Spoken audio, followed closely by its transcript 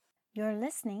You're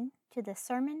listening to the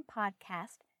Sermon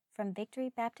Podcast from Victory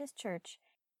Baptist Church.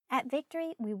 At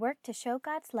Victory, we work to show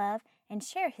God's love and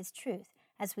share His truth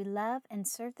as we love and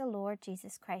serve the Lord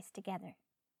Jesus Christ together.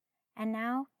 And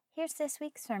now, here's this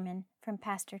week's sermon from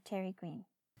Pastor Terry Green.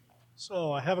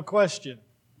 So, I have a question.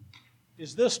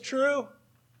 Is this true?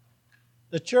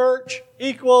 The church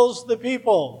equals the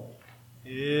people.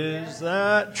 Is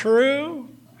that true?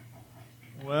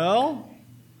 Well,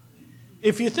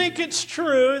 if you think it's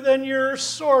true, then you're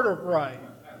sort of right.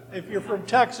 If you're from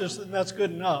Texas, then that's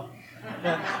good enough.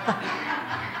 But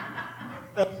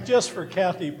that's just for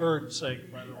Kathy Bird's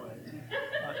sake, by the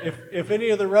way. If any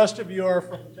of the rest of you are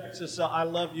from Texas, I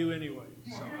love you anyway.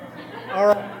 So. All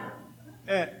right.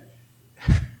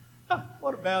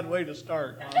 What a bad way to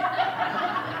start.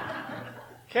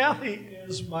 Kathy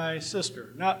is my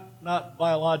sister, not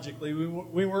biologically.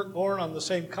 We weren't born on the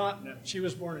same continent. She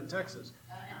was born in Texas.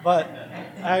 But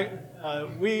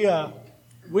we have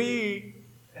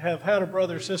had a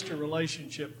brother-sister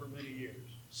relationship for many years.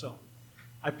 So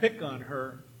I pick on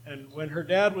her. And when her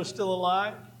dad was still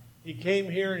alive, he came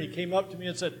here and he came up to me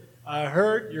and said, "I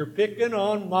heard you're picking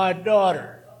on my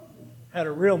daughter." Had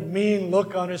a real mean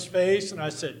look on his face. And I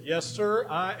said, "Yes, sir,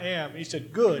 I am." He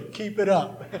said, "Good, keep it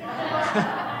up."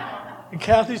 And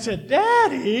Kathy said,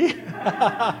 "Daddy." It's been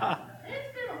a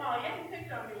while. You haven't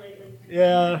picked on me lately.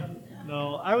 Yeah.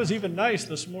 No, I was even nice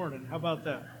this morning. How about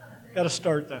that? Got to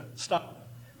start that. Stop.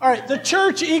 All right, the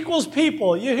church equals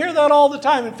people. You hear that all the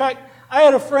time. In fact, I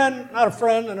had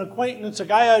an acquaintance, a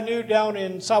guy I knew down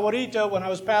in Sahuarita when I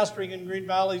was pastoring in Green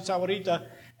Valley, Sahuarita,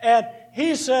 and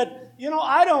he said,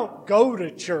 I don't go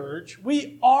to church.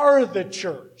 We are the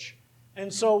church.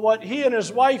 And so what he and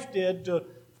his wife did to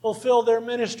fulfill their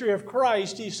ministry of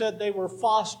Christ, he said they were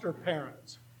foster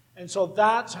parents. And so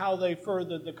that's how they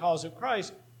furthered the cause of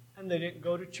Christ. And they didn't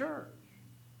go to church.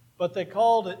 But they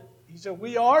called it, he said,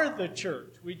 we are the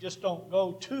church. We just don't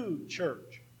go to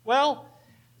church. Well,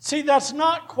 see, that's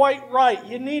not quite right.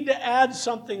 You need to add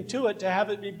something to it to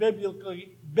have it be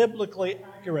biblically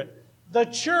accurate. The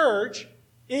church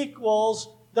equals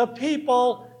the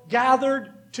people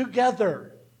gathered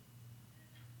together.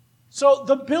 So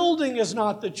the building is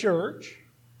not the church.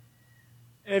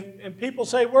 And people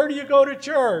say, "Where do you go to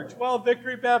church?" "Well,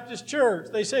 Victory Baptist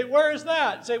Church." They say, "Where is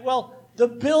that?" I say, "Well, the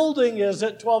building is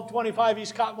at 1225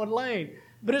 East Cottonwood Lane."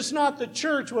 But it's not the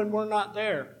church when we're not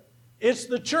there. It's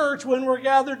the church when we're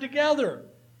gathered together.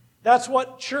 That's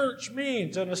what church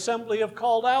means, an assembly of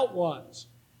called out ones.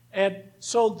 And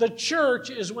so the church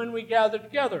is when we gather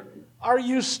together. Are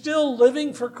you still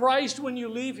living for Christ when you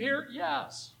leave here?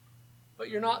 Yes. But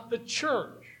you're not the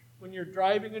church. When you're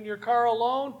driving in your car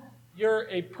alone, you're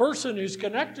a person who's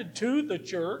connected to the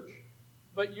church,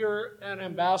 but you're an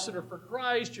ambassador for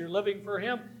Christ. You're living for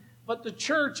Him. But the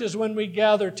church is when we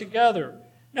gather together.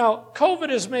 Now, COVID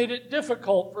has made it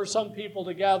difficult for some people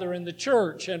to gather in the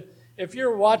church. And if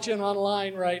you're watching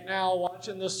online right now,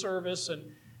 watching this service,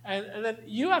 and then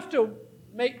you have to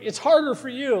it's harder for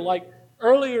you. Like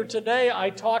earlier today, I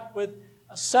talked with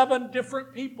 7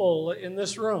 different people in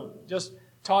this room. Just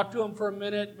talked to them for a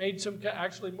minute,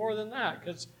 actually more than that,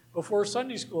 because before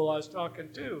Sunday school, I was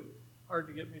talking too. Hard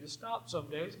to get me to stop some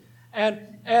days.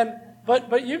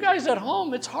 But you guys at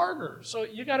home, it's harder. So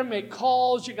you got to make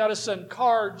calls, you got to send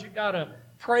cards, you got to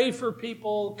pray for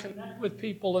people, connect with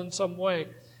people in some way.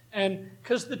 And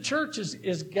because the church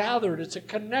is gathered, it's a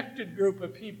connected group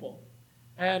of people.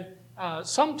 And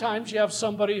sometimes you have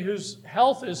somebody whose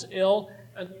health is ill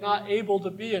and not able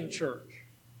to be in church.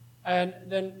 And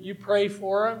then you pray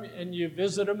for them and you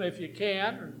visit them if you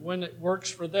can, or when it works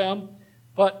for them.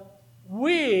 But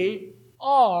we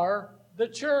are the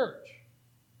church.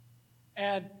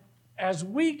 And as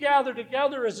we gather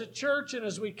together as a church and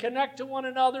as we connect to one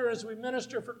another, as we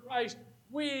minister for Christ,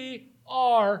 we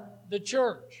are the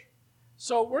church.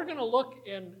 So we're going to look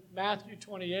in Matthew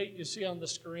 28, you see on the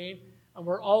screen, and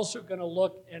we're also going to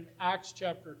look in Acts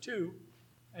chapter 2.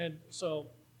 And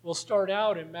so we'll start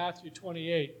out in Matthew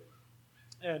 28.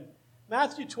 And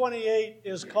Matthew 28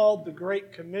 is called the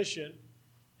Great Commission.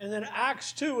 And then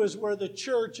Acts 2 is where the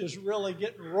church is really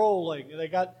getting rolling. They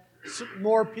got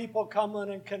more people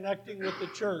coming and connecting with the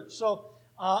church. So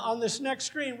on this next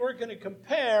screen, we're going to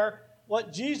compare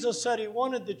what Jesus said He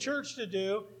wanted the church to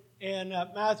do in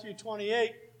Matthew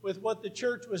 28 with what the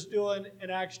church was doing in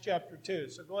Acts chapter 2.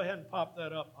 So go ahead and pop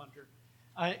that up, Hunter.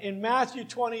 In Matthew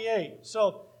 28.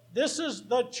 So this is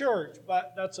the church,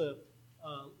 but that's a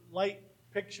light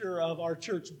picture of our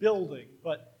church building.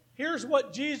 But here's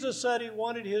what Jesus said He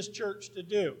wanted His church to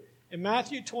do. In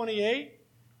Matthew 28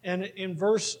 and in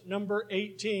verse number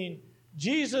 18,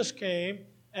 Jesus came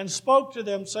and spoke to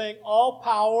them, saying, all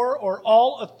power or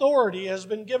all authority has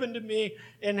been given to me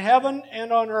in heaven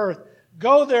and on earth.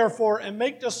 Go therefore and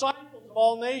make disciples of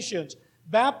all nations,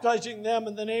 baptizing them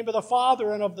in the name of the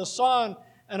Father and of the Son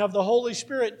and of the Holy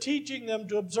Spirit, teaching them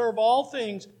to observe all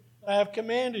things I have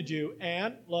commanded you.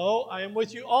 And, lo, I am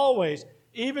with you always,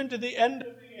 even to the end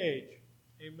of the age.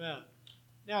 Amen.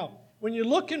 Now, when you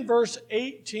look in verse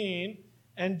 18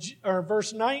 or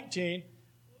verse 19,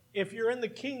 if you're in the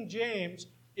King James,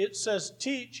 it says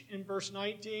teach in verse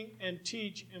 19 and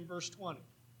teach in verse 20.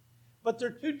 But they're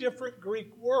two different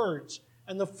Greek words.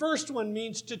 And the first one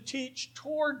means to teach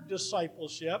toward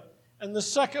discipleship, and the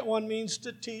second one means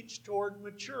to teach toward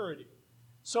maturity.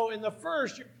 So in the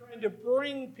first, you're trying to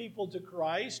bring people to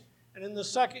Christ, and in the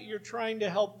second, you're trying to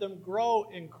help them grow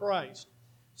in Christ.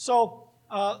 So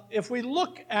if we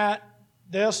look at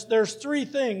this, there's three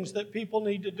things that people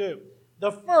need to do.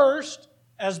 The first,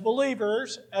 as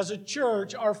believers, as a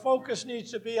church, our focus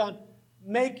needs to be on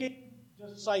making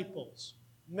disciples.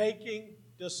 Making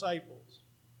disciples.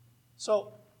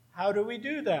 So how do we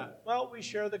do that? Well, we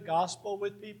share the gospel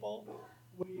with people.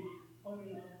 We put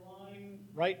it online.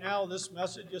 Right now, this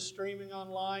message is streaming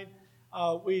online.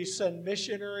 We send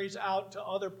missionaries out to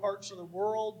other parts of the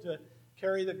world to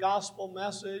carry the gospel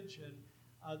message.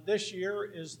 And this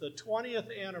year is the 20th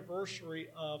anniversary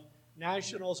of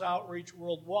Nationals Outreach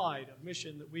Worldwide, a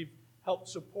mission that we've helped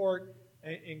support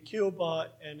in Cuba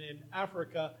and in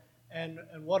Africa. And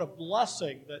what a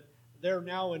blessing that they're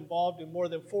now involved in more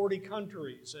than 40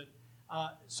 countries. And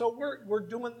so we're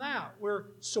doing that. We're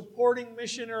supporting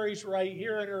missionaries right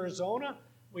here in Arizona.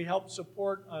 We help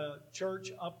support a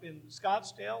church up in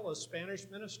Scottsdale, a Spanish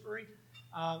ministry.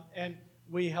 And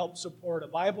we help support a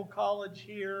Bible college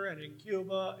here and in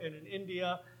Cuba and in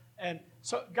India. And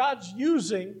so God's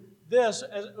using this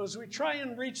as we try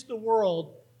and reach the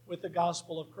world with the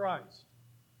gospel of Christ.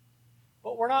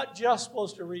 But we're not just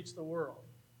supposed to reach the world.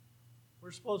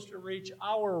 We're supposed to reach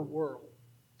our world,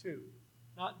 too.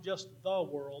 Not just the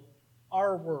world,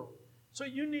 our world. So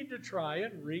you need to try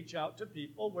and reach out to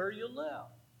people where you live.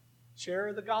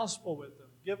 Share the gospel with them.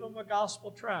 Give them a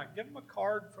gospel tract. Give them a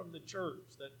card from the church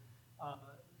that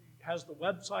has the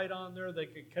website on there. They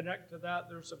can connect to that.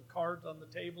 There's some cards on the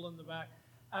table in the back.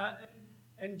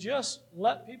 And just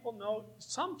let people know,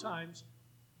 sometimes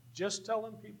just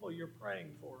telling people you're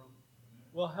praying for them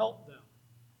will help them.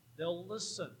 They'll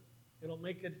listen. It'll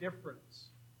make a difference.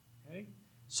 Okay?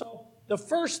 So the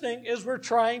first thing is we're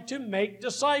trying to make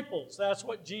disciples. That's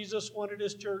what Jesus wanted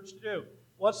his church to do.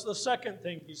 What's the second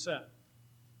thing he said?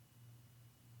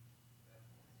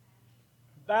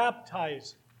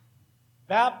 Baptize.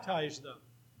 Baptize them.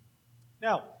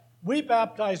 Now, we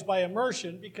baptize by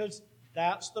immersion because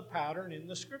that's the pattern in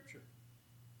the Scripture.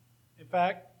 In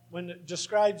fact, when it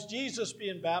describes Jesus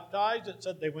being baptized, it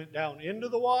said they went down into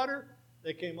the water,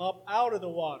 they came up out of the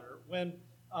water. When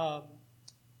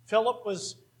Philip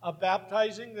was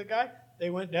baptizing the guy, they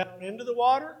went down into the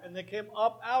water and they came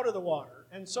up out of the water.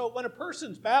 And so when a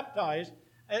person's baptized,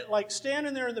 like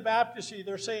standing there in the baptistry,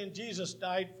 they're saying, Jesus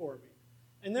died for me.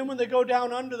 And then when they go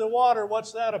down under the water,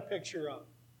 what's that a picture of?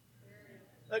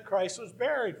 That Christ was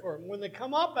buried for them. When they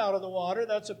come up out of the water,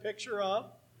 that's a picture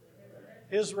of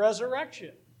his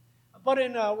resurrection. But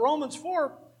in Romans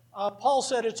 4, Paul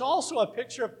said it's also a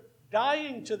picture of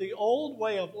dying to the old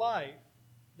way of life,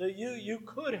 the you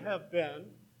could have been,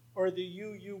 or the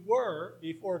you were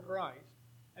before Christ,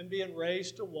 and being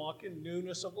raised to walk in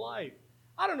newness of life.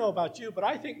 I don't know about you, but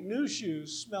I think new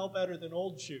shoes smell better than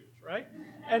old shoes, right?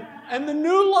 And the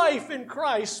new life in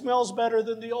Christ smells better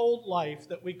than the old life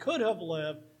that we could have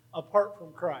lived apart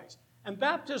from Christ. And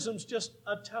baptism's just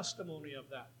a testimony of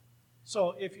that.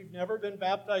 So if you've never been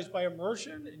baptized by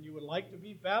immersion and you would like to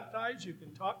be baptized, you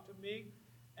can talk to me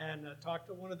and talk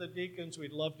to one of the deacons.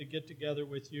 We'd love to get together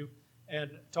with you and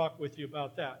talk with you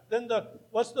about that. Then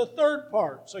what's the third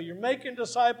part? So you're making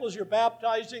disciples, you're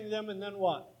baptizing them, and then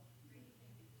what?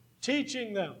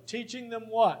 Teaching them. Teaching them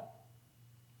what?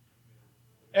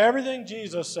 Everything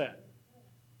Jesus said.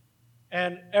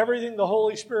 And everything the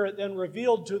Holy Spirit then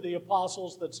revealed to the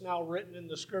apostles that's now written in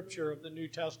the Scripture of the New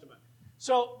Testament.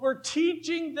 So we're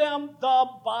teaching them the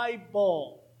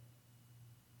Bible.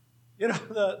 You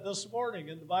know, this morning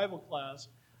in the Bible class,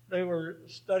 they were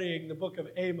studying the book of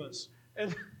Amos.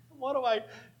 And one of my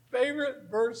favorite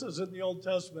verses in the Old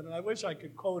Testament, and I wish I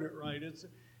could quote it right,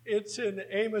 it's in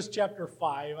Amos chapter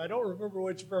 5. I don't remember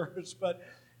which verse, but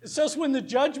it says, when the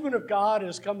judgment of God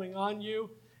is coming on you,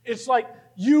 it's like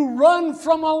you run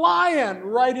from a lion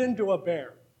right into a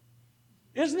bear.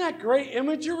 Isn't that great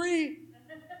imagery?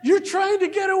 You're trying to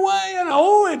get away, and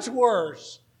oh, it's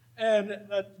worse. And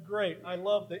that's great. I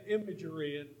love the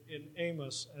imagery in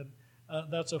Amos, and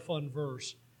that's a fun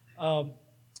verse. Not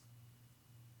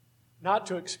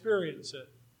to experience it,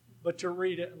 but to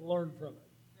read it and learn from it.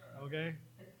 Okay?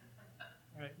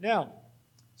 All right. Now,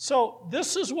 so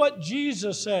this is what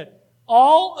Jesus said.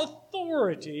 All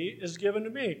authority is given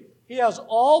to me. He has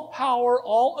all power,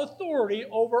 all authority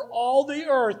over all the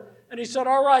earth. And he said,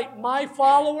 all right, my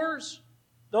followers,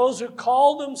 those who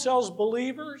call themselves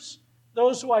believers,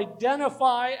 those who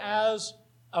identify as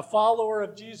a follower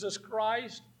of Jesus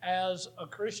Christ, as a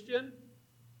Christian,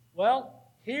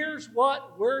 well, here's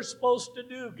what we're supposed to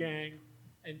do, gang.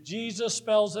 And Jesus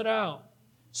spells it out.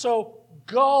 So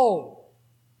go.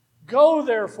 Go,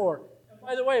 therefore. And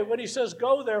by the way, when he says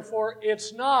go, therefore,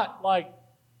 it's not like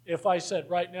if I said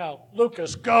right now,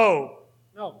 Lucas, go.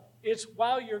 No, it's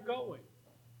while you're going.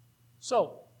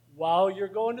 So, while you're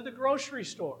going to the grocery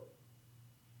store,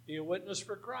 be a witness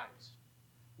for Christ.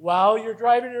 While you're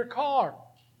driving your car,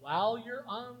 while you're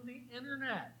on the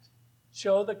internet,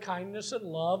 show the kindness and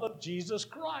love of Jesus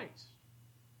Christ.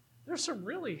 There's some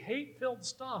really hate-filled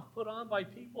stuff put on by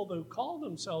people who call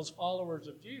themselves followers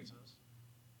of Jesus.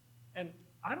 And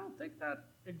I don't think that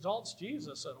exalts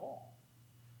Jesus at all.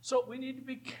 So we need to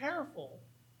be careful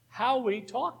how we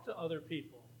talk to other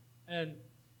people. And,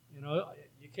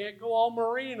 you can't go all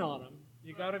Marine on them.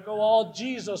 You got to go all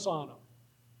Jesus on them.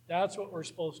 That's what we're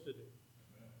supposed to do.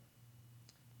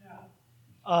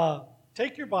 Now,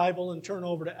 take your Bible and turn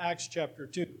over to Acts chapter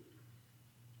 2.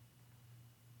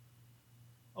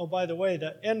 Oh, by the way,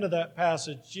 the end of that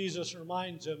passage, Jesus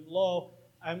reminds him, lo,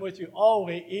 I'm with you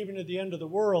always, even to the end of the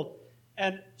world.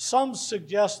 And some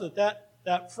suggest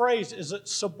that phrase is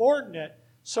subordinate,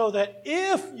 so that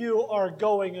if you are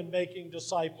going and making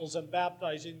disciples and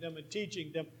baptizing them and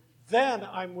teaching them, then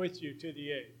I'm with you to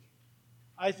the age.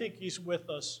 I think he's with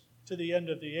us to the end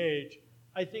of the age.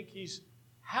 I think he's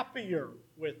happier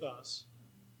with us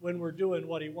when we're doing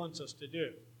what he wants us to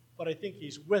do. But I think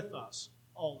he's with us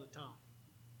all the time.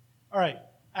 All right,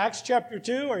 Acts chapter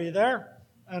 2, are you there?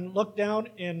 And look down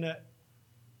in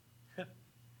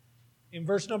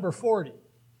verse number 40.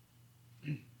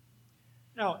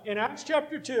 Now, in Acts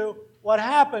chapter 2, what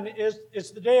happened is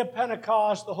it's the day of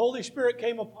Pentecost. The Holy Spirit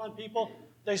came upon people.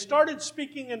 They started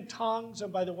speaking in tongues.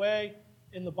 And by the way,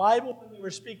 in the Bible, when they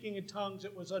were speaking in tongues,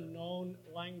 it was a known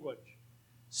language.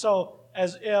 So,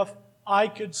 as if I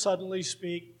could suddenly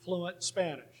speak fluent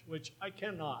Spanish, which I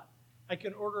cannot. I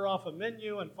can order off a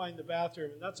menu and find the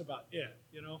bathroom, and that's about it.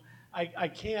 I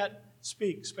can't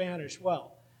speak Spanish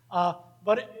well.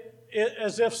 But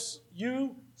as if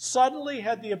you suddenly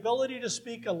had the ability to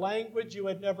speak a language you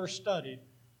had never studied.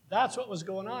 That's what was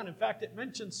going on. In fact, it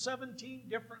mentions 17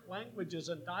 different languages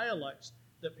and dialects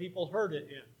that people heard it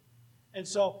in. And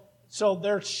so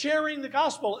they're sharing the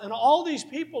gospel, and all these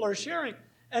people are sharing.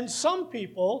 And some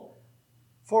people,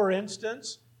 for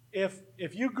instance, if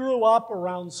you grew up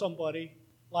around somebody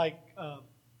like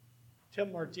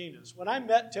Tim Martinez. When I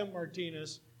met Tim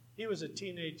Martinez, he was a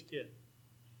teenage kid.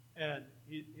 And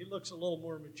he looks a little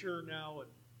more mature now, and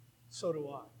so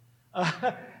do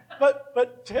I.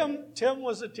 But Tim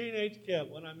was a teenage kid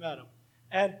when I met him.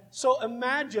 And so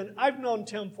imagine, I've known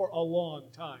Tim for a long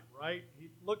time, right? He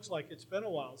looks like it's been a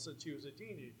while since he was a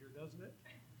teenager, doesn't it?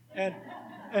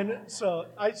 And so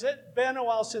I said been a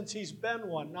while since he's been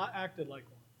one, not acted like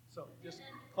one. So just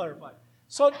clarify.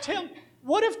 So Tim,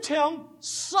 what if Tim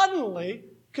suddenly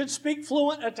could speak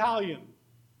fluent Italian?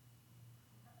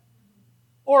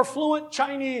 Or fluent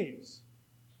Chinese?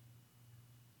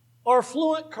 Or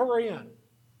fluent Korean?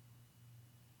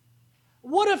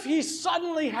 What if he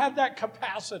suddenly had that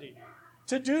capacity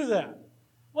to do that?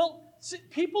 Well, see,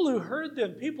 people who heard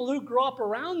them, people who grew up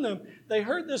around them, they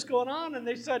heard this going on and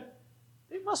they said,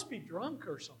 they must be drunk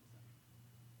or something.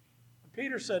 And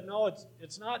Peter said, no,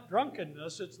 it's not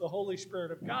drunkenness, it's the Holy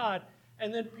Spirit of God.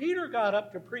 And then Peter got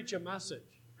up to preach a message.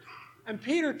 And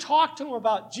Peter talked to him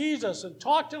about Jesus and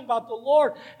talked to him about the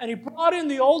Lord. And he brought in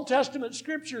the Old Testament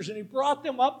scriptures and he brought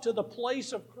them up to the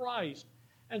place of Christ.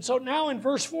 And so now in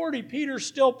verse 40, Peter's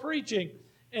still preaching.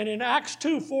 And in Acts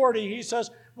 2:40, he says,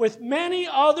 with many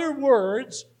other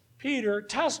words, Peter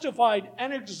testified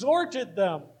and exhorted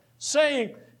them,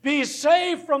 saying, be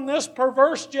saved from this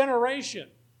perverse generation.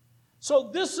 So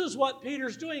this is what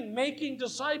Peter's doing, making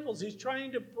disciples. He's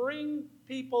trying to bring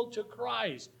people to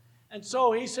Christ. And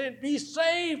so he said, be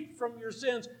saved from your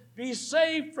sins. Be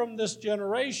saved from this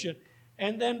generation.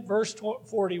 And then verse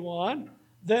 41,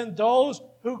 then those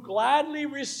who gladly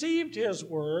received his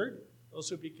word, those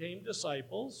who became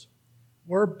disciples,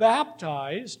 were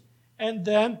baptized. And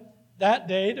then that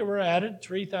day there were added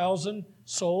 3,000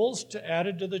 souls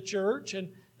added to the church. And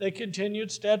they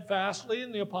continued steadfastly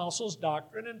in the apostles'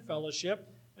 doctrine and fellowship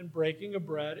and breaking of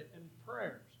bread and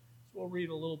prayers. So we'll read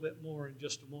a little bit more in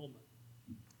just a moment.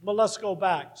 But let's go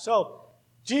back. So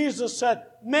Jesus said,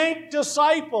 make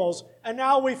disciples. And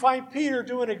now we find Peter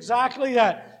doing exactly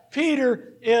that.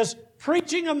 Peter is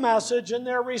preaching a message and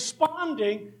they're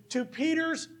responding to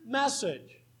Peter's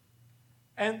message.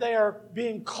 And they are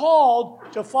being called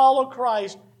to follow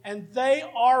Christ, and they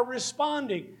are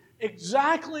responding.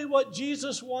 Exactly what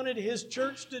Jesus wanted His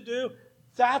church to do,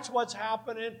 that's what's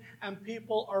happening, and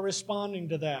people are responding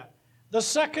to that. The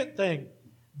second thing,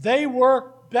 they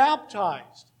were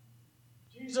baptized.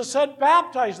 Jesus said,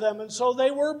 baptize them, and so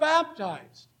they were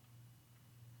baptized.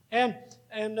 And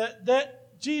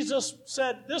that Jesus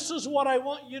said, this is what I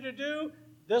want you to do.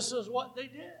 This is what they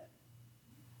did.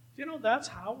 You know, that's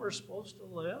how we're supposed to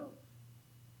live.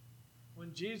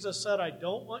 When Jesus said, I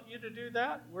don't want you to do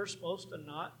that, we're supposed to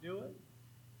not do it.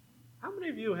 How many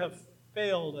of you have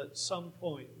failed at some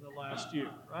point in the last year,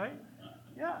 right?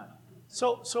 Yeah.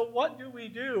 So what do we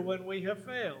do when we have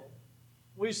failed?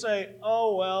 We say,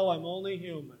 oh, well, I'm only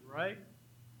human, right?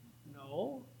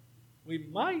 No. We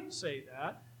might say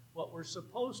that. What we're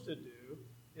supposed to do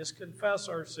is confess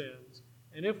our sins.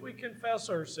 And if we confess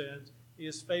our sins, He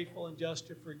is faithful and just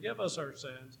to forgive us our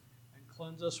sins and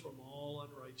cleanse us from all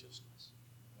unrighteousness.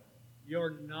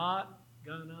 You're not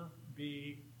going to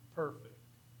be perfect.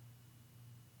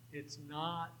 It's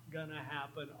not going to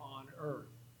happen on earth.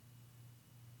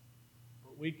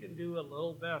 But we can do a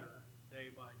little better day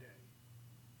by day.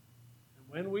 And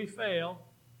when we fail,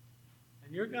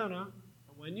 and you're going to,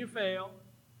 and when you fail,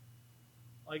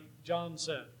 like John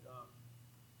said,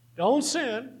 don't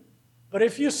sin. But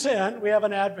if you sin, we have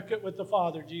an advocate with the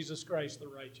Father, Jesus Christ the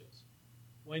righteous.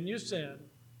 When you sin,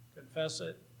 confess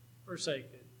it, forsake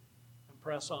it, and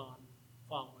press on,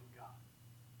 following God.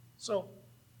 So,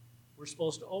 we're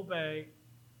supposed to obey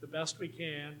the best we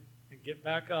can and get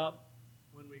back up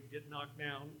when we get knocked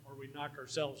down or we knock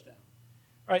ourselves down.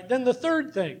 All right, then the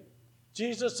third thing,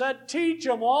 Jesus said, teach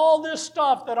them all this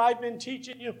stuff that I've been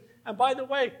teaching you. And by the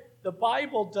way, the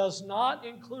Bible does not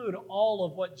include all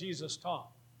of what Jesus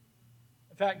taught.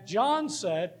 In fact, John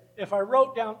said, if I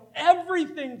wrote down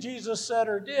everything Jesus said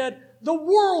or did, the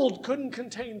world couldn't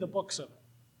contain the books of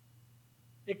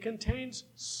it. It contains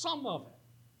some of it.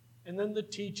 And then the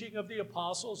teaching of the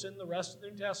apostles in the rest of the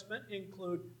New Testament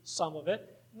include some of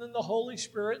it. And then the Holy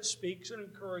Spirit speaks and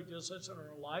encourages us in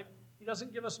our life. He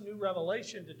doesn't give us new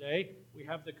revelation today. We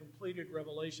have the completed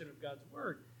revelation of God's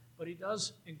Word. But He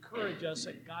does encourage us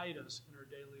and guide us in our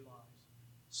daily lives.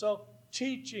 So,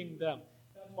 teaching them.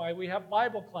 That's why we have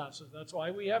Bible classes. That's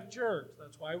why we have church.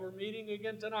 That's why we're meeting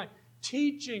again tonight.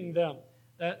 Teaching them.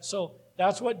 So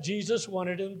that's what Jesus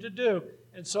wanted them to do.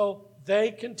 And so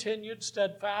they continued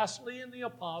steadfastly in the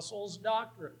apostles'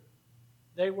 doctrine.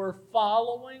 They were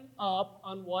following up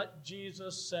on what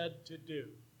Jesus said to do.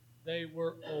 They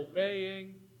were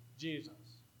obeying Jesus.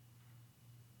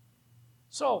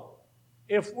 So,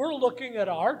 if we're looking at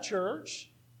our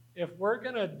church, if we're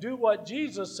going to do what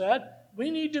Jesus said, we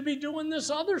need to be doing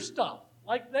this other stuff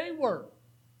like they were.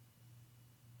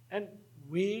 And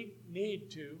we need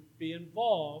to be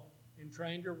involved in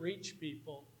trying to reach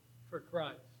people for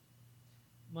Christ.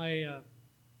 I have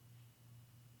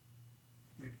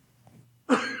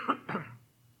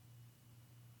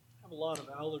a lot of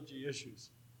allergy issues.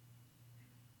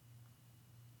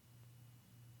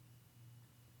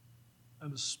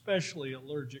 I'm especially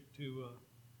allergic to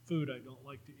food I don't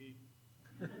like to eat.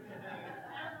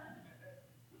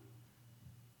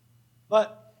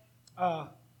 But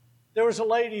there was a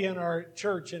lady in our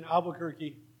church in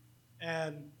Albuquerque,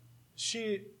 and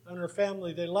she and her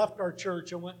family, they left our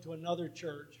church and went to another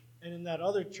church. And in that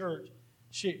other church,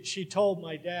 she told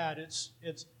my dad,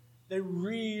 they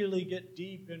really get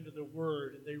deep into the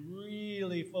Word, and they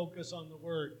really focus on the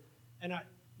Word. And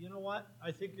you know what?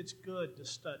 I think it's good to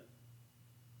study.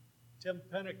 Tim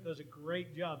Pennick does a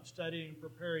great job studying and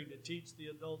preparing to teach the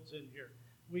adults in here.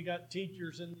 We got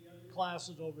teachers in the other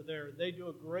classes over there. They do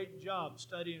a great job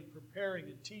studying, preparing,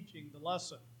 and teaching the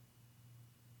lesson.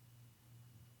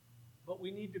 But we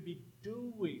need to be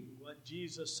doing what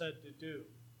Jesus said to do.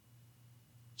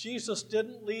 Jesus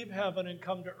didn't leave heaven and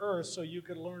come to earth so you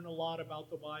could learn a lot about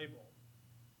the Bible.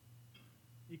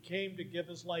 He came to give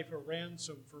His life a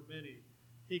ransom for many.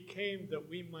 He came that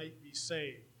we might be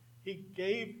saved. He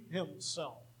gave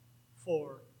Himself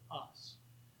for us.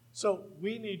 So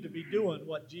we need to be doing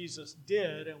what Jesus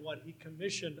did and what He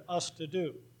commissioned us to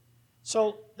do.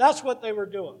 So that's what they were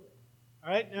doing. All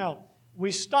right, now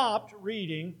we stopped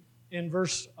reading in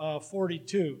verse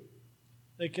 42.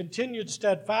 They continued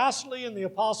steadfastly in the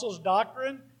apostles'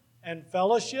 doctrine and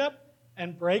fellowship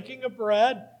and breaking of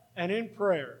bread and in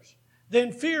prayers.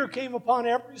 Then fear came upon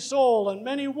every soul, and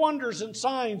many wonders and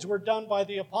signs were done by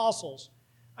the apostles.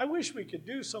 I wish we could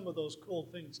do some of those cool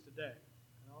things today.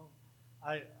 You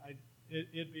know,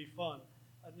 it'd be fun.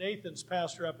 Nathan's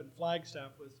pastor up in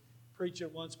Flagstaff was preaching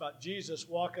once about Jesus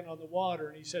walking on the water,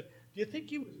 and he said, "Do you think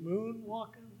he was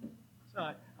moonwalking?"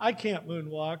 So I can't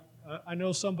moonwalk. I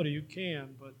know somebody who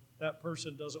can, but that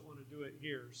person doesn't want to do it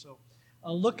here. So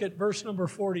look at verse number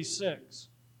 46,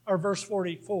 or verse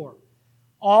 44.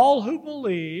 All who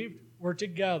believed were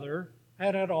together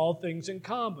and had all things in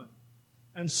common,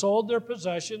 and sold their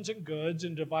possessions and goods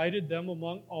and divided them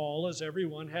among all as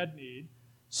everyone had need.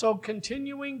 So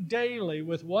continuing daily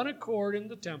with one accord in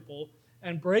the temple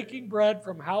and breaking bread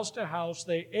from house to house,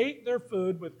 they ate their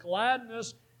food with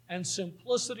gladness and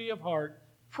simplicity of heart,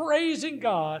 praising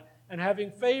God and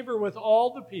having favor with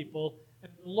all the people.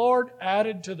 And the Lord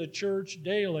added to the church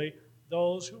daily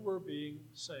those who were being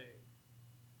saved.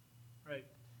 Right.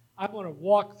 I want to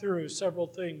walk through several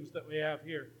things that we have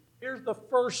here. Here's the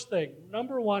first thing.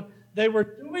 Number one, they were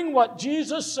doing what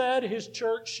Jesus said his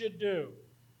church should do.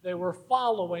 They were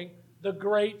following the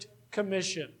Great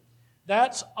Commission.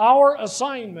 That's our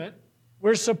assignment.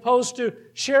 We're supposed to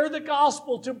share the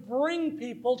gospel to bring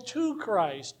people to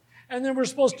Christ. And then we're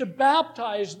supposed to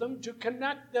baptize them to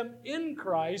connect them in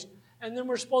Christ. And then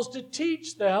we're supposed to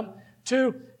teach them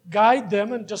to guide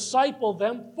them and disciple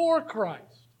them for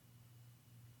Christ.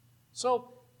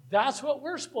 So that's what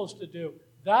we're supposed to do.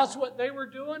 That's what they were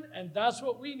doing, and that's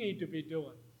what we need to be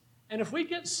doing. And if we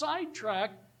get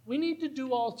sidetracked, we need to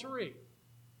do all three.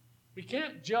 We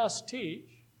can't just teach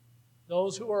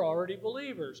those who are already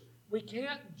believers. We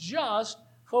can't just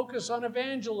focus on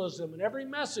evangelism and every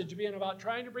message being about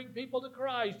trying to bring people to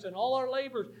Christ and all our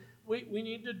labors. We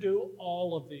need to do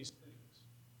all of these things.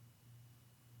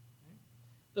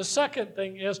 The second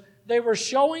thing is they were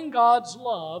showing God's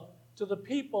love to the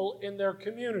people in their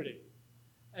community.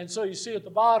 And so you see at the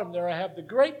bottom there, I have the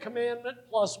great commandment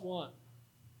plus one.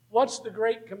 What's the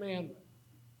great commandment?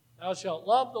 Thou shalt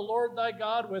love the Lord thy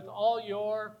God with all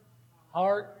your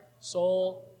heart,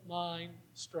 soul, mind,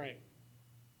 strength.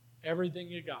 Everything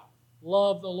you got.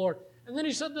 Love the Lord. And then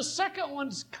he said the second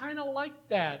one's kind of like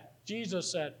that,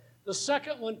 Jesus said. The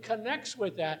second one connects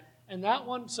with that. And that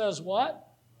one says what?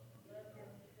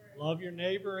 Love your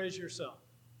neighbor as yourself.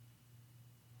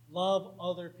 Love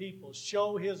other people.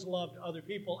 Show his love to other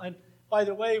people. And by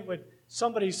the way, when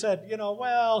somebody said,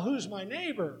 well, who's my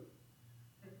neighbor?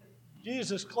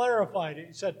 Jesus clarified it.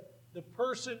 He said, the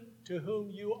person to whom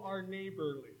you are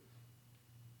neighborly.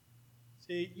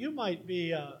 See, you might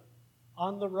be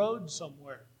on the road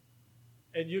somewhere,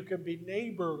 and you can be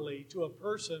neighborly to a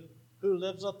person who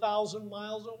lives 1,000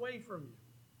 miles away from you.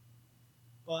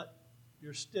 But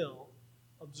you're still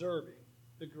observing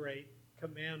the great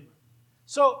commandment.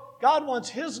 So God wants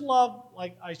his love,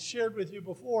 like I shared with you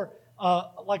before,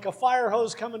 like a fire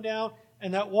hose coming down,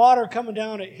 and that water coming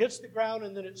down, it hits the ground,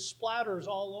 and then it splatters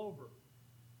all over.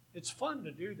 It's fun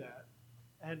to do that.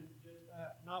 And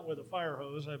not with a fire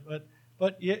hose,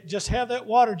 but you just have that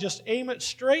water, just aim it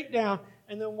straight down,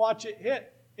 and then watch it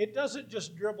hit. It doesn't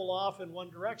just dribble off in one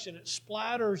direction. It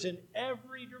splatters in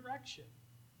every direction.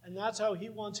 And that's how he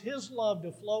wants his love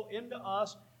to flow into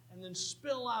us and then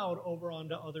spill out over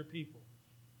onto other people.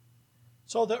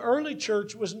 So the early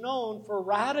church was known for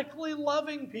radically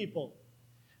loving people.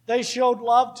 They showed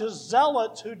love to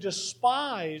zealots who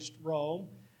despised Rome.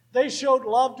 They showed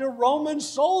love to Roman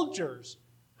soldiers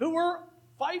who were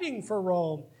fighting for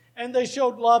Rome. And they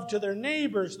showed love to their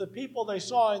neighbors, the people they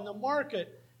saw in the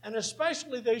market. And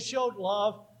especially they showed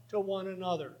love to one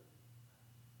another.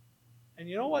 And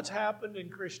you know what's happened in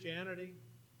Christianity?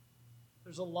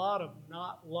 There's a lot of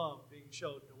not love being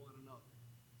shown to one another.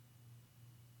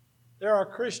 There are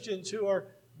Christians who are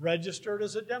registered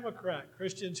as a Democrat,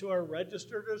 Christians who are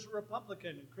registered as a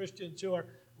Republican, and Christians who are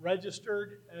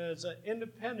registered as an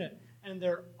independent, and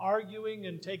they're arguing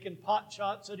and taking pot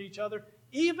shots at each other.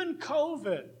 Even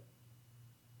COVID.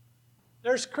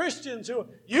 There's Christians who,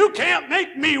 you can't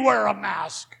make me wear a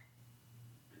mask.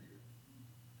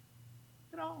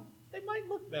 They might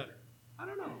look better. I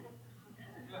don't know.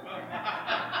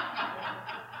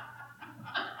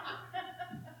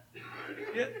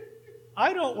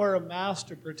 I don't wear a mask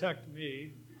to protect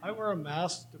me. I wear a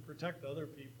mask to protect other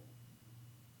people.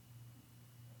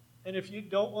 And if you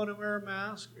don't want to wear a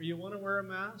mask or you want to wear a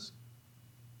mask,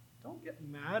 don't get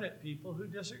mad at people who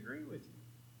disagree with you.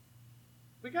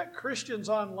 We got Christians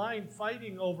online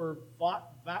fighting over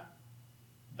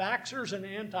vaxxers and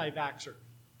anti-vaxxers,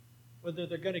 whether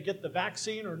they're going to get the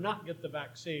vaccine or not get the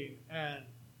vaccine. And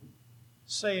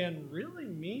saying really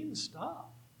mean stuff.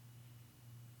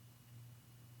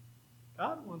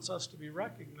 God wants us to be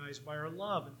recognized by our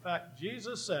love. In fact,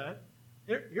 Jesus said,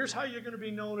 here's how you're going to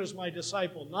be known as my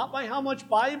disciple. Not by how much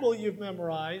Bible you've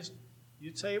memorized.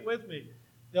 You'd say it with me.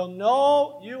 They'll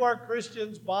know you are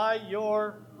Christians by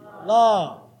your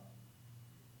love.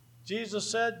 Jesus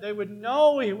said they would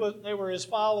know they were his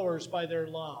followers by their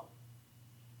love.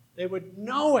 They would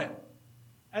know it.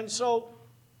 And so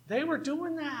they were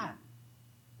doing that.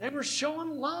 They were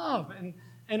showing love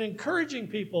and encouraging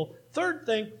people. Third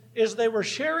thing is they were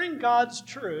sharing God's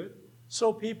truth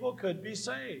so people could be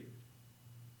saved.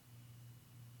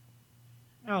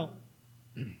 Now,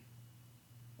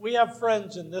 we have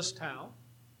friends in this town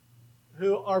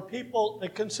who are people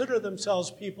that consider themselves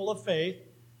people of faith,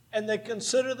 and they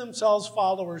consider themselves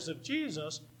followers of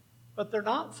Jesus, but they're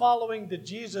not following the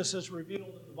Jesus as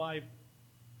revealed in the Bible.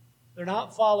 They're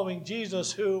not following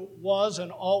Jesus, who was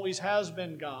and always has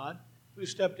been God, who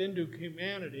stepped into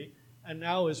humanity and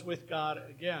now is with God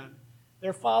again.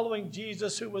 They're following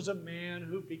Jesus, who was a man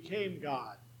who became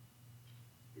God.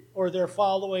 Or they're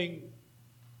following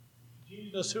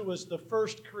Jesus, who was the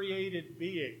first created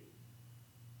being.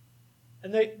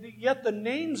 And yet the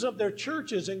names of their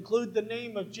churches include the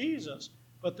name of Jesus,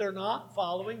 but they're not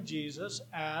following Jesus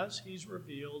as he's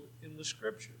revealed in the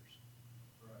Scriptures.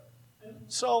 And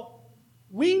so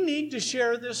we need to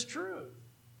share this truth.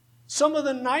 Some of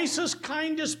the nicest,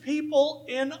 kindest people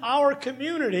in our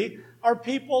community are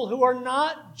people who are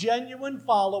not genuine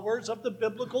followers of the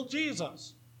biblical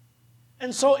Jesus.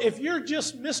 And so if you're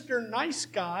just Mr. Nice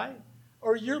Guy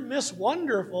or you're Miss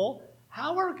Wonderful,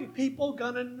 how are people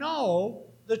going to know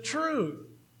the truth?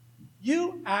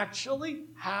 You actually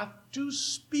have to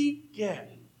speak it.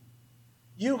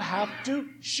 You have to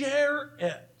share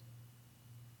it.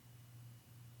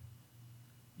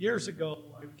 Years ago,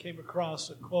 I came across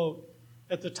a quote.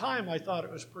 At the time, I thought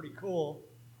it was pretty cool.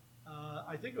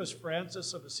 I think it was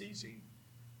Francis of Assisi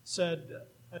said,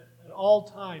 at all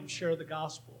times, share the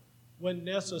gospel. When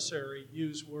necessary,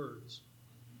 use words.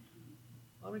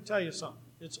 Let me tell you something.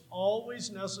 It's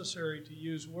always necessary to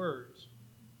use words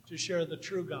to share the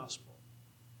true gospel.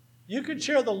 You can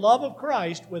share the love of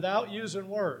Christ without using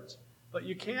words, but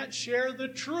you can't share the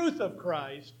truth of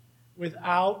Christ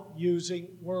without using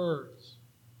words.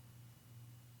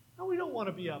 No, we don't want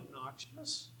to be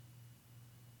obnoxious.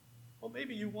 Well,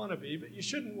 maybe you want to be, but you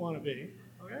shouldn't want to be.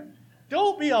 Okay?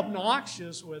 Don't be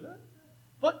obnoxious with it,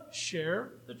 but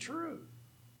share the truth.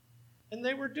 And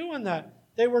they were doing that.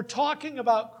 They were talking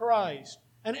about Christ,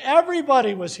 and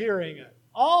everybody was hearing it.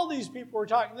 All these people were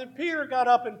talking. Then Peter got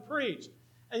up and preached.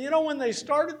 And you know, when they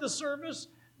started the service,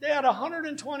 they had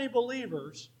 120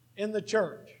 believers in the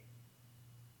church.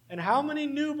 And how many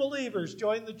new believers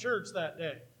joined the church that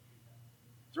day?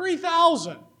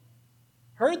 3,000.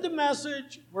 Heard the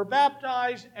message, were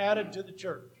baptized, added to the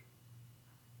church.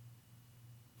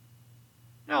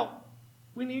 Now,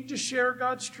 we need to share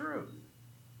God's truth.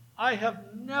 I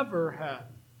have never had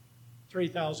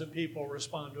 3,000 people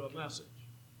respond to a message.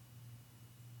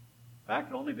 In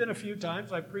fact, only been a few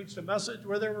times I preached a message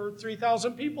where there were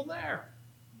 3,000 people there.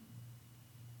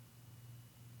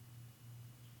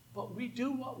 But we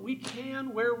do what we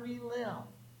can where we live.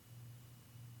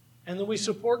 And then we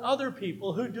support other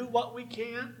people who do what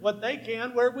they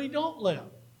can where we don't live.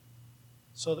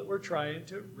 So that we're trying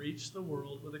to reach the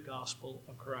world with the gospel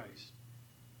of Christ.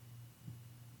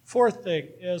 Fourth thing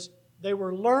is they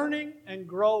were learning and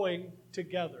growing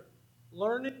together.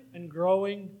 Learning and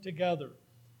growing together.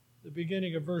 The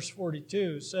beginning of verse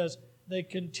 42 says, they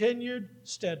continued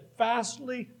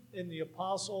steadfastly in the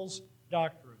apostles'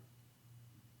 doctrine.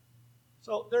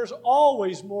 So there's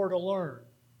always more to learn.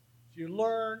 You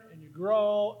learn and you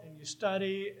grow and you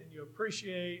study and you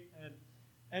appreciate.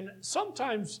 And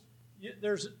sometimes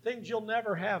there's things you'll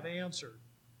never have answered.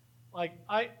 Like,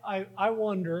 I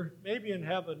wonder, maybe in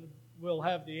heaven we'll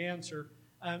have the answer.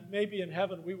 Maybe in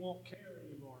heaven we won't care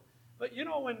anymore. But you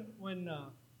know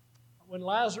when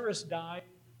Lazarus died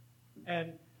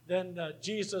and then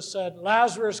Jesus said,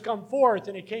 Lazarus, come forth.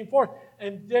 And he came forth.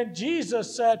 And then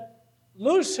Jesus said,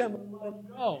 loose him and let him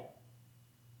go.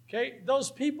 Okay, those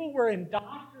people were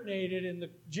indoctrinated in the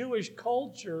Jewish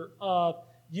culture of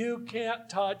you can't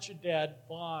touch a dead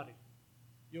body.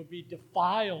 You'll be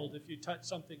defiled if you touch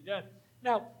something dead.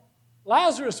 Now,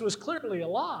 Lazarus was clearly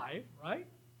alive, right?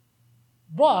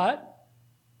 But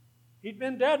he'd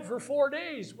been dead for 4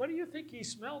 days. What do you think he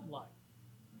smelled like?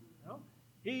 You know,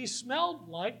 he smelled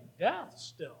like death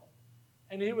still.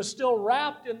 And he was still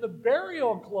wrapped in the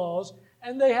burial clothes.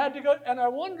 And they had to go, and I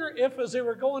wonder if as they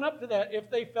were going up to that,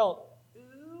 if they felt,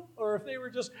 ooh, or if they were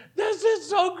just, this is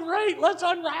so great, let's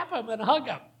unwrap him and hug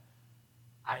him.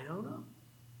 I don't know.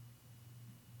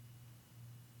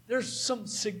 There's some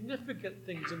significant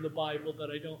things in the Bible that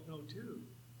I don't know too,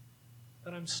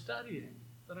 that I'm studying,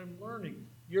 that I'm learning.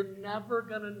 You're never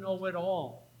going to know it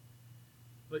all,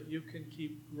 but you can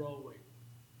keep growing.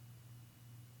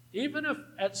 Even if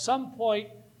at some point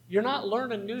you're not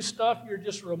learning new stuff, you're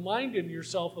just reminding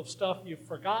yourself of stuff you've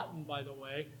forgotten, by the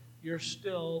way, you're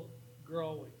still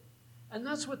growing. And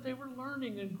that's what they were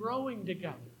learning and growing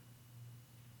together.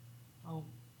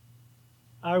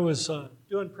 I was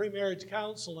doing pre-marriage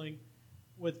counseling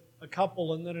with a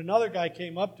couple, and then another guy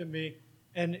came up to me,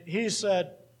 and he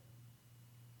said,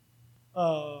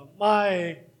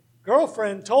 my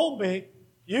girlfriend told me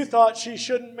you thought she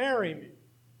shouldn't marry me.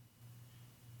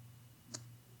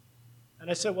 And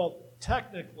I said, well,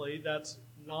 technically, that's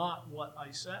not what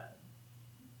I said.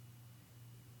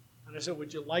 And I said,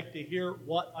 would you like to hear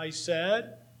what I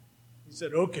said? He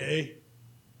said, okay.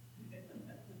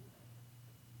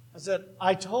 I said,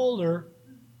 I told her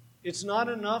it's not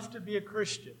enough to be a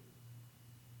Christian.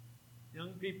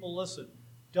 Young people, listen.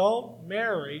 Don't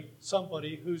marry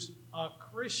somebody who's a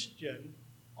Christian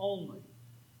only.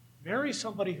 Marry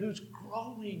somebody who's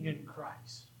growing in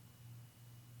Christ.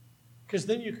 Because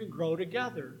then you can grow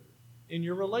together in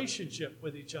your relationship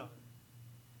with each other.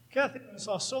 Kathy and I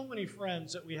saw so many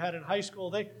friends that we had in high school.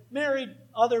 They married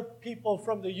other people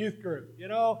from the youth group. You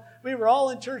know, we were all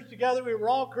in church together. We were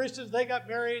all Christians. They got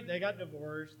married. They got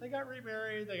divorced. They got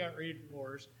remarried. They got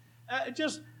re-divorced.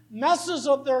 Just messes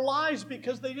of their lives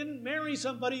because they didn't marry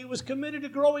somebody who was committed to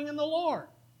growing in the Lord.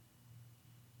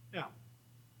 Now,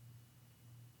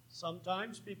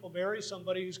 sometimes people marry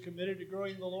somebody who's committed to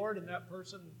growing in the Lord, and that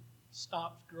person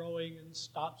stops growing and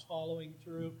stops following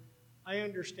through. I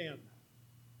understand that.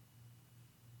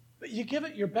 But you give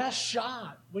it your best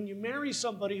shot when you marry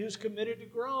somebody who's committed to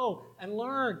grow and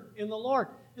learn in the Lord.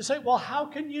 You say, well, how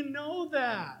can you know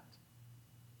that?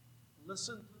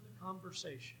 Listen to the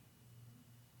conversation.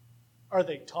 Are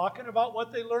they talking about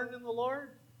what they learned in the Lord?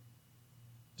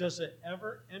 Does it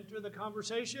ever enter the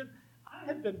conversation? I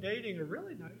had been dating a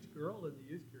really nice girl in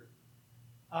the youth group.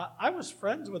 I was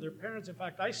friends with her parents. In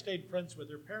fact, I stayed friends with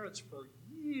her parents for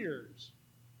years.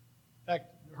 In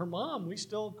fact, her mom we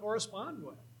still correspond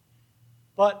with.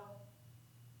 But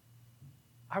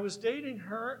I was dating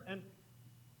her, and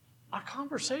our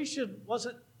conversation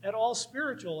wasn't at all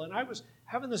spiritual. And I was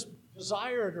having this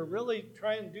desire to really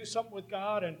try and do something with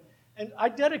God. And I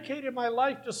dedicated my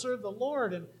life to serve the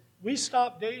Lord. And we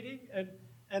stopped dating.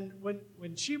 And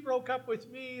when she broke up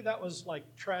with me, that was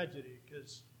like tragedy,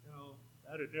 because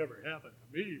that had never happened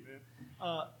to me,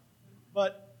 man.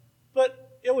 But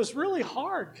it was really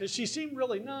hard because she seemed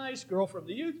really nice, girl from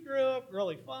the youth group,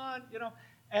 really fun,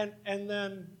 And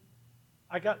then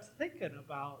I got thinking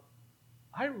about,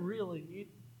 I really need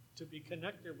to be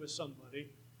connected with somebody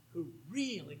who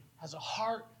really has a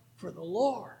heart for the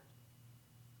Lord.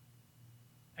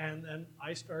 And then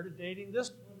I started dating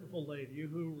this wonderful lady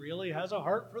who really has a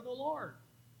heart for the Lord.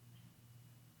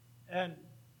 And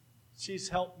she's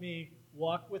helped me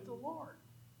walk with the Lord.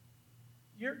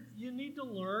 You need to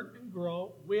learn and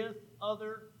grow with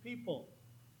other people.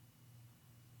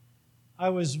 I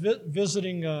was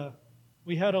visiting,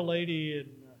 we had a lady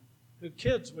whose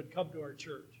kids would come to our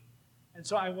church. And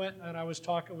so I went and I was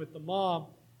talking with the mom,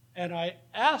 and I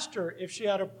asked her if she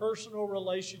had a personal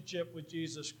relationship with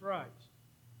Jesus Christ.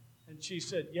 And she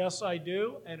said, yes, I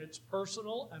do, and it's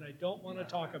personal, and I don't want to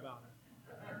talk about it.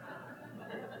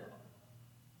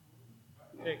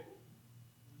 Okay.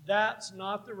 That's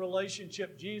not the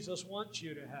relationship Jesus wants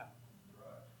you to have.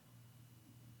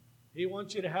 He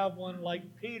wants you to have one like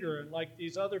Peter and like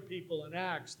these other people in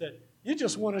Acts that you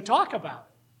just want to talk about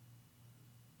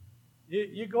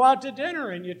it. You go out to dinner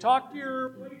and you talk to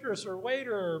your waitress or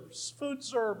waiter or food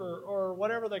server or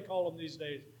whatever they call them these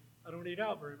days. I don't eat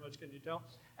out very much, can you tell?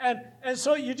 And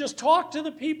so you just talk to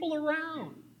the people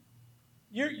around.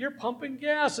 You're pumping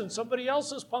gas and somebody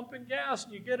else is pumping gas,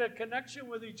 and you get a connection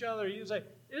with each other. You say,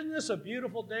 isn't this a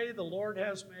beautiful day the Lord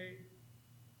has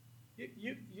made?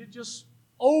 You just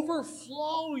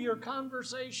overflow your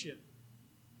conversation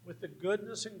with the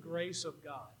goodness and grace of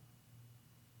God.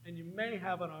 And you may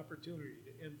have an opportunity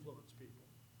to influence people.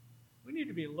 We need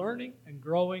to be learning and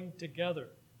growing together.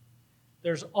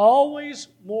 There's always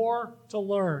more to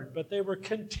learn, but they were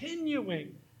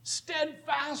continuing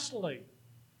steadfastly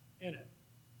in it.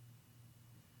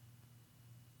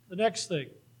 The next thing,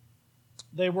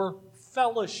 they were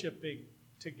fellowshipping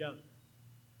together.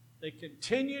 They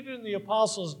continued in the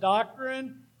apostles'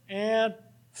 doctrine and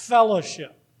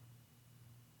fellowship.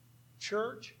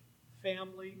 Church,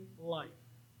 family, life.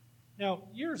 Now,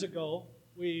 years ago,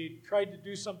 we tried to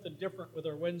do something different with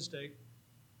our Wednesday.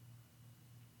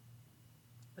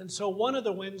 And so one of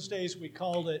the Wednesdays, we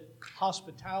called it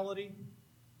hospitality.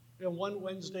 One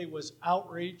Wednesday was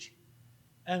outreach.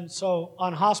 And so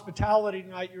on hospitality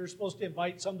night, you were supposed to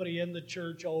invite somebody in the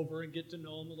church over and get to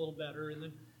know them a little better. And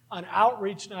then on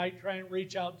outreach night, try and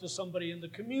reach out to somebody in the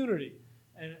community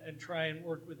and try and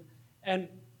work with them. And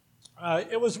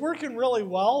it was working really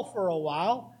well for a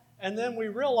while. And then we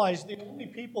realized the only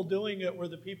people doing it were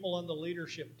the people on the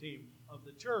leadership team of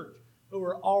the church who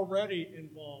were already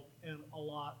involved in a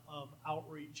lot of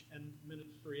outreach and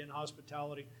ministry and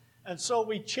hospitality. And so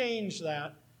we changed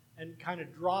that and kind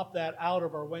of dropped that out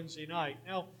of our Wednesday night.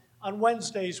 Now, on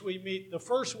Wednesdays, we meet the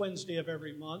first Wednesday of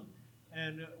every month,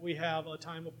 and we have a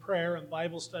time of prayer and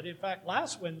Bible study. In fact,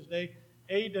 last Wednesday,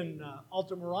 Aiden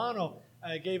Altamirano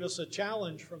gave us a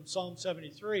challenge from Psalm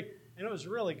 73, and it was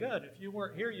really good. If you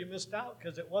weren't here, you missed out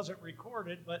because it wasn't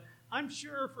recorded, but I'm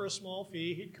sure for a small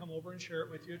fee, he'd come over and share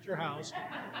it with you at your house.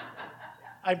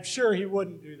 I'm sure he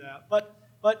wouldn't do that, but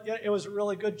it was a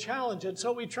really good challenge. And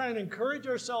so we try and encourage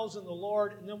ourselves in the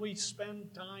Lord, and then we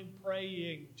spend time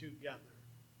praying together.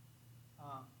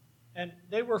 And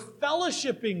they were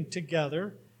fellowshipping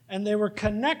together, and they were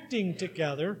connecting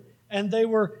together, and they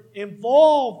were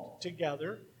involved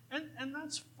together, and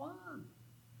that's fun.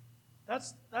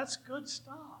 That's good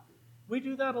stuff. We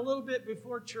do that a little bit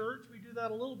before church. We do that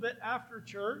a little bit after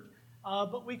church,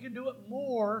 but we can do it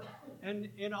more and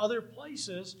in other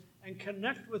places and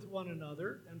connect with one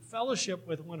another and fellowship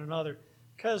with one another,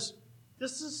 because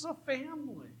this is a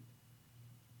family.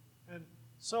 And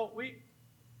so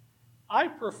I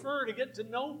prefer to get to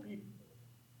know people.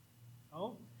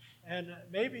 Oh, and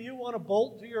maybe you want to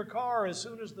bolt to your car as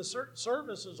soon as the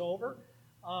service is over.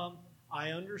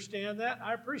 I understand that.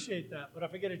 I appreciate that. But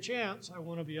if I get a chance, I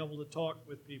want to be able to talk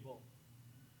with people.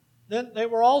 Then they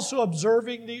were also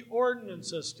observing the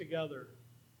ordinances together.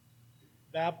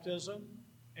 Baptism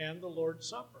and the Lord's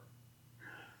Supper.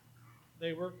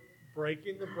 They were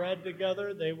breaking the bread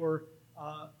together. They were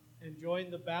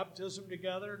enjoying the baptism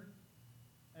together.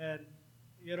 And,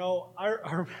 you know, I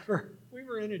remember we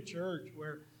were in a church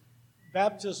where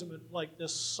baptism had like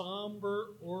this somber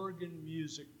organ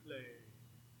music played.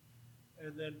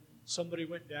 And then somebody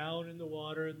went down in the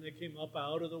water and they came up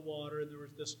out of the water, and there was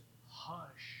this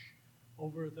hush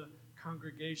over the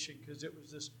congregation because it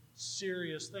was this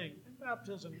serious thing. And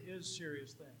baptism is a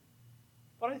serious thing.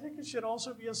 But I think it should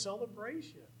also be a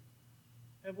celebration.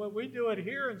 And when we do it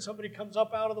here and somebody comes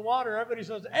up out of the water, everybody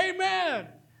says, "Amen!"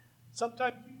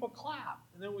 Sometimes people clap,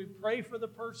 and then we pray for the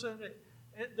person.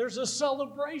 There's a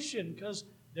celebration because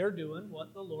they're doing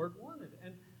what the Lord wanted.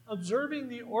 And observing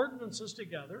the ordinances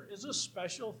together is a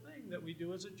special thing that we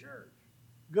do as a church.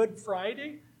 Good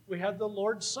Friday, we had the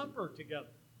Lord's Supper together.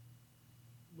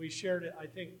 We shared it. I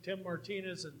think Tim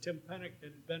Martinez and Tim Pennick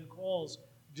and Ben Qualls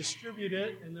distributed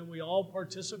it, and then we all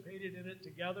participated in it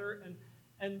together.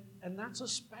 And that's a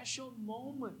special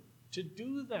moment to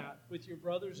do that with your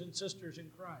brothers and sisters in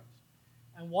Christ.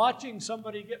 And watching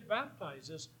somebody get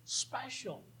baptized is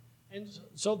special. And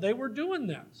so they were doing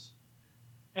this.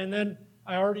 And then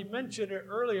I already mentioned it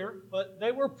earlier, but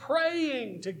they were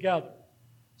praying together.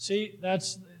 See,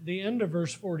 that's the end of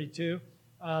verse 42.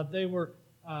 They were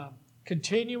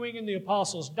continuing in the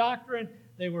apostles' doctrine.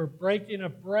 They were breaking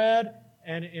of bread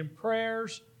and in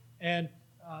prayers. And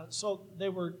so they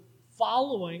were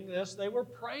following this. They were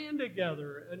praying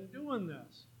together and doing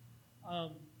this.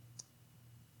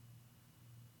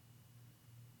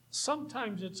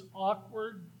 Sometimes it's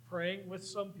awkward praying with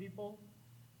some people.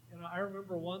 You know, I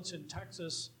remember once in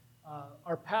Texas,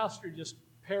 our pastor just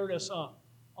paired us up.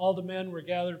 All the men were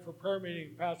gathered for prayer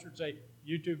meeting. The pastor would say,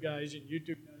 "You two guys, and you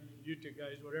two guys, and you two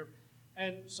guys," whatever.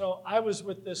 And so I was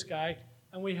with this guy,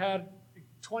 and we had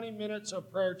 20 minutes of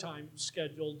prayer time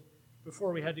scheduled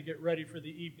before we had to get ready for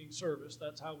the evening service.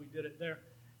 That's how we did it there.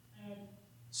 And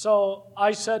so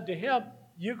I said to him,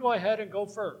 "You go ahead and go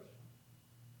first."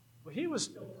 Well, he was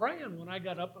still praying when I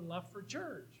got up and left for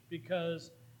church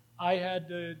because I had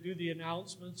to do the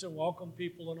announcements and welcome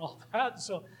people and all that.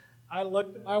 So I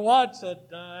looked at my watch and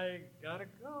said, "I got to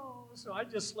go." So I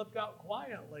just slipped out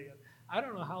quietly. And I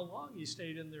don't know how long he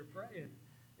stayed in there praying.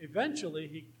 Eventually,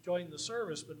 he joined the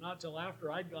service, but not till after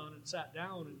I'd gone and sat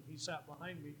down, and he sat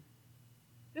behind me.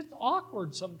 It's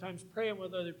awkward sometimes praying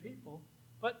with other people,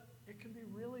 but it can be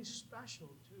really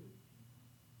special too.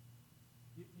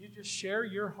 You just share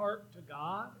your heart to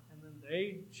God, and then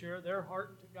they share their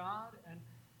heart to God.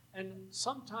 And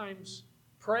sometimes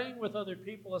praying with other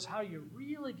people is how you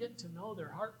really get to know their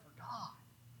heart for God.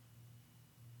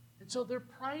 And so they're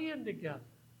praying together.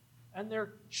 and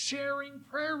they're sharing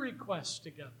prayer requests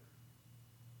together.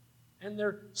 And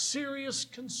their serious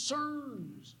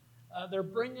concerns, they're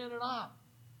bringing it up.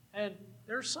 And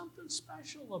there's something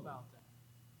special about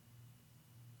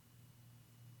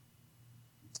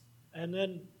that. And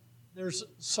then there's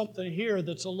something here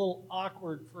that's a little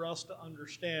awkward for us to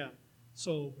understand.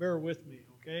 So bear with me,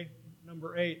 okay?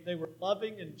 Number 8, they were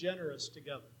loving and generous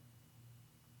together.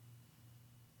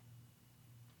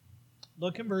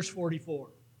 Look in verse 44.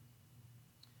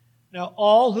 Now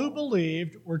all who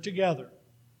believed were together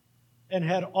and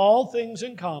had all things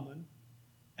in common,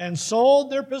 and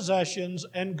sold their possessions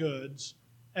and goods,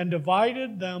 and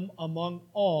divided them among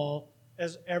all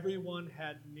as everyone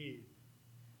had need.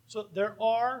 So there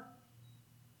are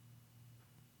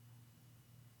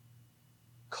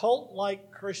cult-like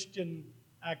Christian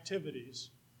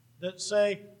activities that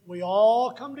say we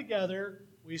all come together,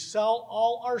 we sell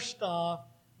all our stuff,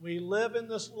 we live in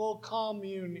this little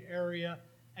commune area,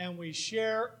 and we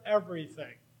share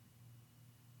everything.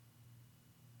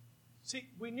 See,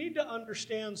 we need to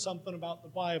understand something about the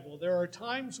Bible. There are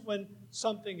times when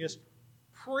something is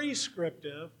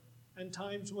prescriptive and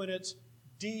times when it's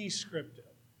descriptive.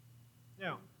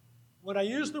 Now, when I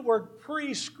use the word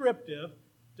prescriptive,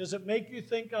 does it make you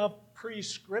think of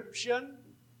prescription?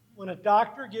 When a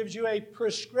doctor gives you a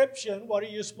prescription, what are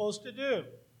you supposed to do?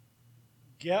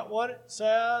 Get what it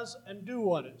says and do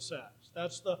what it says.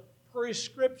 That's the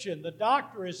prescription. The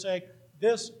doctor is saying,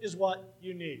 this is what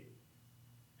you need.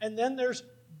 And then there's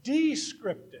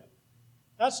descriptive.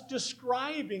 That's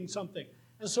describing something.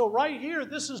 And so right here,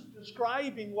 this is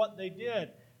describing what they did.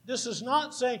 This is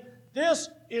not saying, this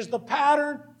is the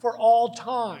pattern for all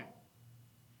time.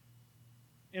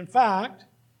 In fact,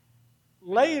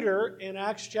 later in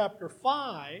Acts chapter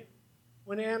 5,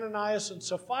 when Ananias and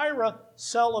Sapphira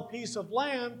sell a piece of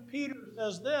land, Peter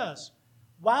says this,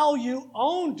 while you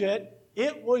owned it,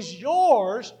 it was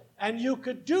yours, and you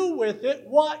could do with it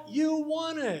what you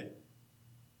wanted.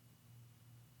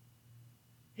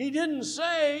 He didn't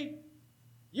say,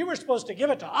 you were supposed to give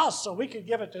it to us so we could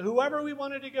give it to whoever we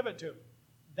wanted to give it to.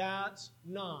 That's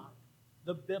not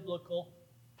the biblical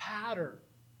pattern.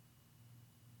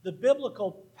 The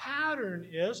biblical pattern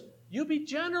is you be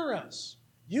generous.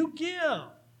 You give.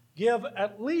 Give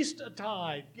at least a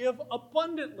tithe. Give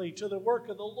abundantly to the work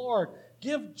of the Lord.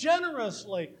 Give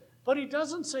generously. But he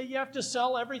doesn't say you have to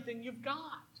sell everything you've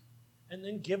got and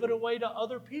then give it away to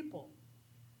other people.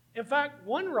 In fact,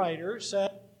 one writer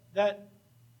said that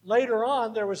later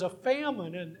on there was a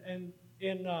famine and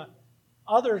in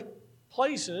other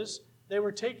places. They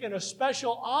were taking a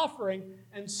special offering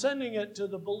and sending it to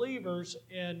the believers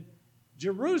in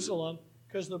Jerusalem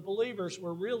because the believers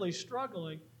were really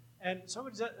struggling. And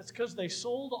somebody said it's because they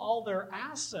sold all their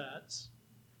assets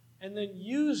and then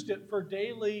used it for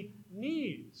daily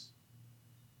needs.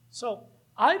 So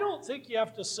I don't think you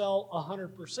have to sell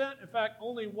 100%. In fact,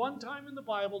 only one time in the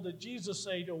Bible did Jesus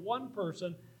say to one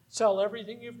person, sell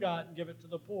everything you've got and give it to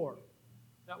the poor.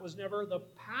 That was never the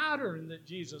pattern that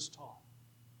Jesus taught.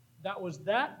 That was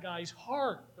that guy's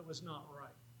heart that was not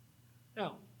right.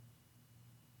 Now,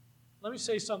 let me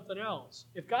say something else.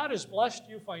 If God has blessed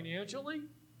you financially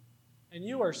and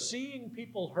you are seeing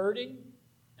people hurting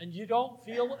and you don't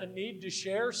feel a need to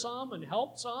share some and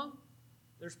help some,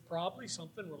 there's probably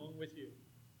something wrong with you.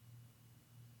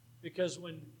 Because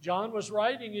when John was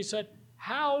writing, he said,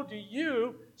 how do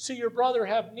you see your brother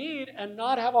have need and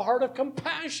not have a heart of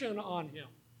compassion on him?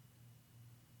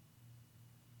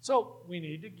 So we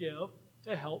need to give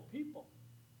to help people.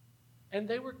 And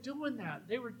they were doing that.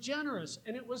 They were generous,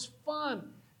 and it was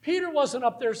fun. Peter wasn't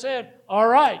up there saying, all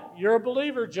right, you're a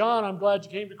believer, John, I'm glad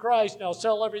you came to Christ. Now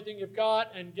sell everything you've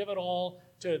got and give it all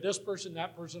to this person,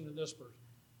 that person, and this person.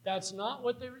 That's not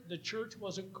what the church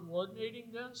wasn't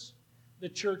coordinating this. The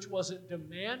church wasn't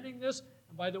demanding this.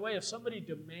 And by the way, if somebody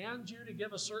demands you to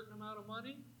give a certain amount of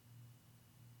money,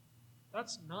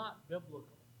 that's not biblical.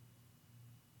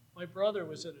 My brother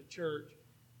was in a church,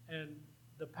 and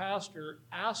the pastor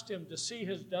asked him to see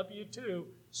his W-2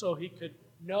 so he could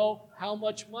know how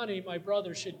much money my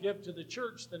brother should give to the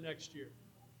church the next year.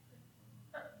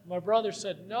 My brother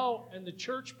said no, and the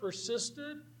church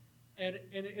persisted, and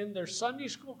in their Sunday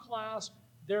school class,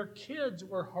 their kids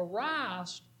were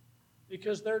harassed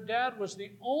because their dad was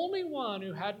the only one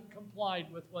who hadn't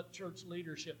complied with what church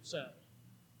leadership said.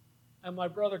 And my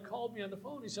brother called me on the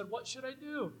phone. He said, what should I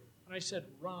do? And I said,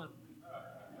 run.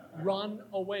 Run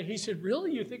away. He said,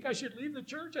 really? You think I should leave the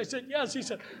church? I said, yes. He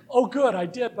said, oh, good, I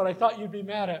did, but I thought you'd be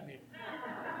mad at me.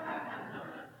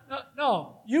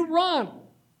 No, you run.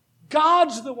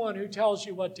 God's the one who tells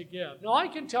you what to give. Now, I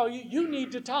can tell you, you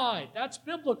need to tithe. That's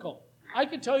biblical. I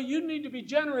can tell you need to be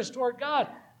generous toward God.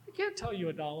 I can't tell you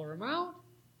a dollar amount.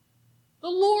 The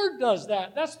Lord does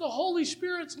that. That's the Holy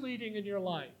Spirit's leading in your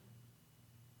life.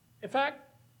 In fact,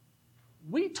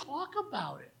 we talk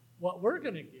about it, what we're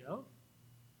going to give.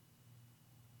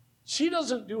 She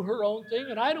doesn't do her own thing,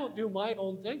 and I don't do my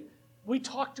own thing. We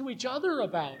talk to each other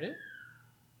about it,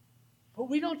 but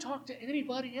we don't talk to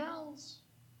anybody else.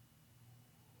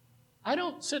 I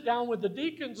don't sit down with the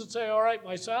deacons and say, all right,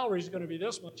 my salary is going to be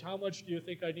this much. How much do you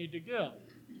think I need to give?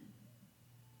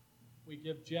 We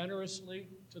give generously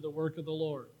to the work of the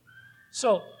Lord.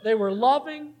 So they were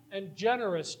loving and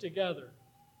generous together.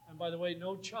 And by the way,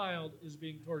 no child is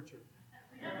being tortured.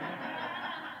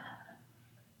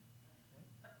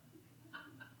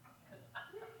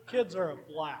 Kids are a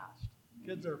blast.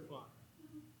 Kids are fun.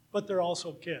 But they're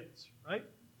also kids, right?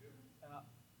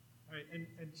 Right.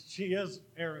 And she is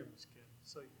Aaron's kid.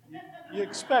 So you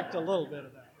expect a little bit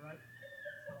of that, right?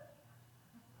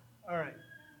 All right.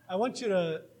 I want you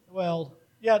to,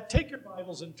 take your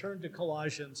Bibles and turn to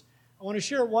Colossians. I want to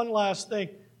share one last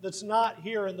thing that's not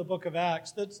here in the book of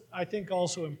Acts that's, I think,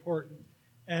 also important.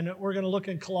 And we're going to look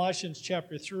in Colossians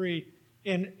chapter 3.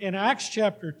 In Acts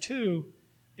chapter 2,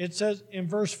 it says in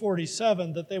verse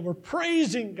 47 that they were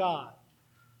praising God.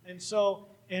 And so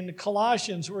in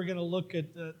Colossians, we're going to look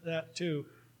at that too.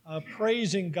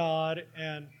 Praising God,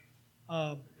 and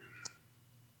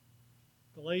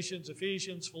Galatians,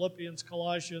 Ephesians, Philippians,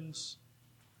 Colossians.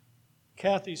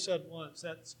 Kathy said once,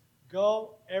 that's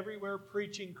go everywhere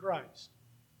preaching Christ.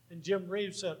 And Jim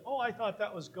Reeves said, I thought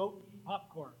that was go eat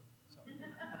popcorn. So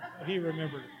he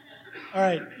remembered it. All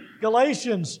right,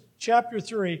 Galatians chapter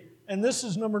 3, and this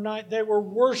is number 9. They were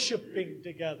worshiping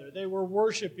together. They were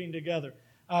worshiping together.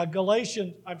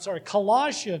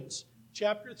 Colossians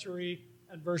chapter 3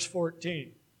 and verse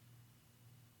 14.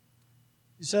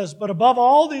 He says, but above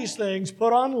all these things,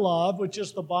 put on love, which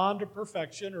is the bond of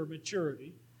perfection or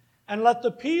maturity, and let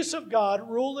the peace of God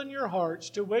rule in your hearts,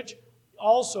 to which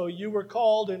also you were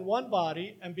called in one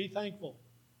body, and be thankful.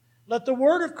 Let the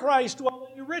word of Christ dwell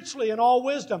in you richly in all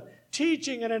wisdom,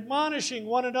 teaching and admonishing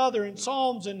one another in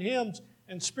psalms and hymns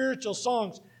and spiritual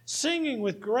songs, singing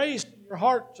with grace in your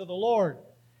heart to the Lord.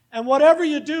 And whatever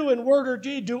you do in word or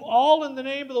deed, do all in the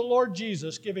name of the Lord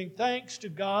Jesus, giving thanks to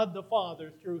God the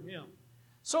Father through Him.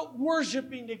 So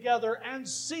worshiping together and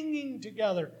singing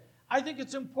together. I think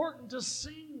it's important to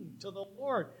sing to the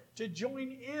Lord, to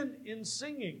join in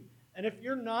singing. And if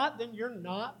you're not, then you're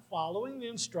not following the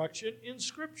instruction in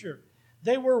Scripture.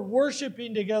 They were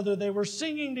worshiping together. They were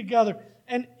singing together.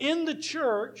 And in the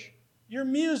church, your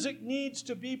music needs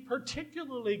to be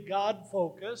particularly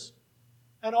God-focused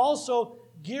and also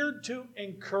geared to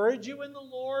encourage you in the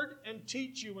Lord and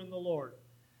teach you in the Lord.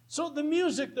 So the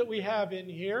music that we have in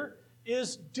here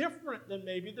is different than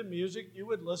maybe the music you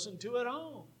would listen to at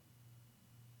home.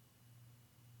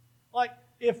 Like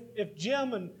if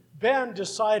Jim and Ben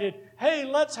decided, hey,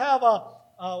 let's have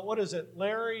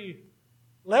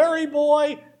Larry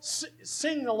Boy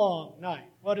sing-along night.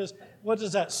 What is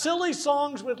that? Silly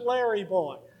songs with Larry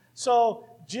Boy. So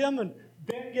Jim and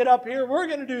Ben get up here. We're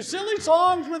going to do silly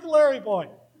songs with Larry Boy.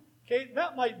 Okay,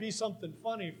 that might be something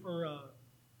funny for a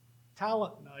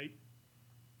talent night.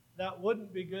 That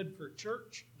wouldn't be good for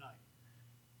church night.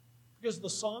 Because the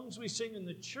songs we sing in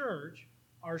the church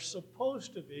are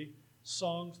supposed to be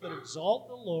songs that exalt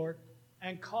the Lord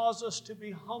and cause us to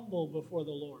be humble before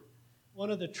the Lord.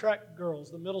 One of the Trek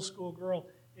girls, the middle school girl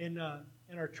in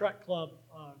our Trek club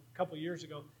a couple years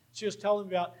ago, she was telling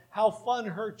me about how fun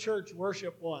her church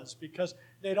worship was, because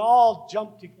they'd all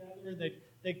jump together,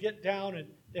 they'd get down, and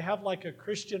they have like a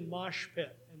Christian mosh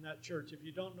pit in that church. If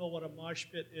you don't know what a mosh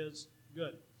pit is,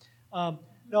 good.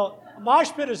 No, a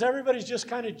mosh pit is everybody's just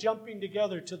kind of jumping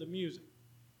together to the music.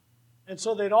 And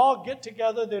so they'd all get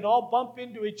together, they'd all bump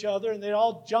into each other, and they'd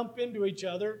all jump into each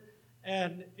other.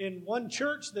 And in one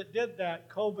church that did that,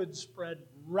 COVID spread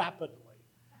rapidly.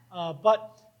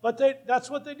 But that's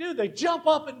what they do. They jump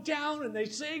up and down, and they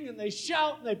sing, and they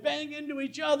shout, and they bang into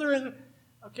each other. And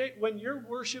okay, when you're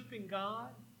worshiping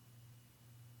God,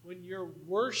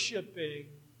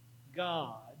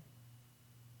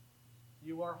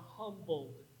 you are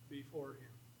humbled before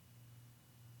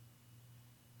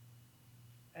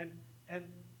Him. And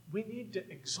we need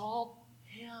to exalt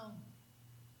Him.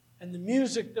 And the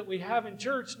music that we have in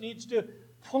church needs to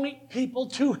point people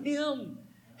to Him,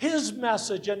 His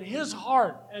message and His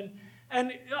heart.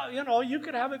 And you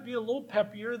could have it be a little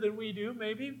peppier than we do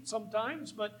maybe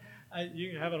sometimes, but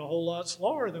you can have it a whole lot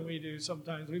slower than we do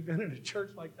sometimes. We've been in a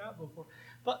church like that before.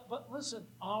 But listen,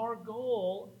 our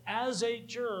goal as a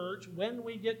church, when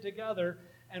we get together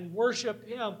and worship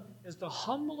Him is to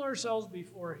humble ourselves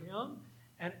before Him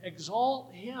and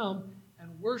exalt Him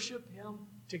and worship Him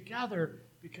together,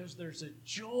 because there's a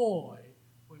joy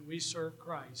when we serve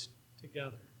Christ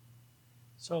together.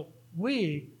 So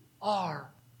we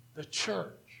are the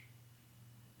church.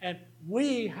 And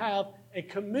we have a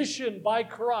commission by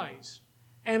Christ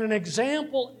and an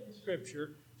example in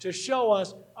Scripture to show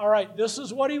us, all right, this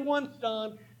is what He once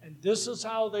done, and this is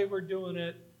how they were doing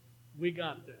it. We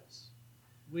got this.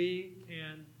 We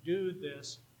can do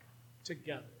this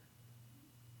together.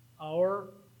 Our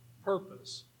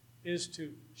purpose is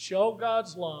to show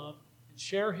God's love and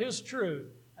share His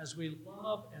truth as we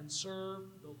love and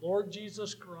serve the Lord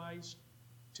Jesus Christ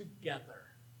together.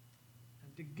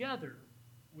 And together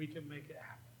we can make it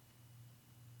happen.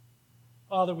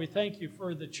 Father, we thank You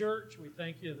for the church. We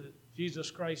thank You that Jesus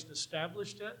Christ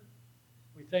established it.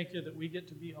 We thank You that we get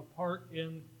to be a part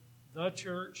in the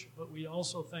church, but we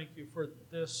also thank You for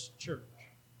this church.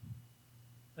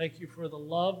 Thank You for the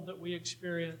love that we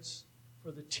experience,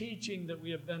 for the teaching that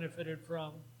we have benefited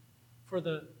from, for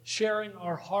the sharing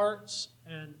our hearts.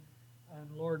 And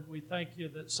Lord, we thank You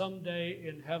that someday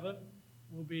in heaven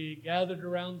we'll be gathered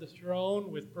around the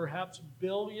throne with perhaps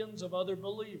billions of other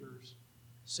believers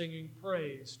singing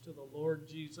praise to the Lord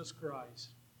Jesus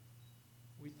Christ.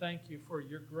 We thank You for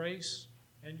Your grace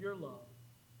and Your love.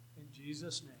 In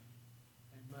Jesus' name,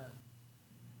 amen.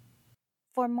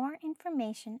 For more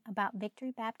information about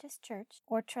Victory Baptist Church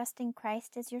or trusting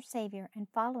Christ as your Savior and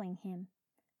following Him,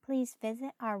 please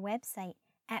visit our website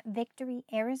at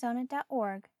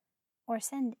victoryarizona.org or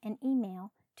send an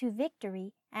email to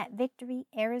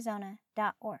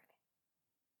victory@victoryarizona.org.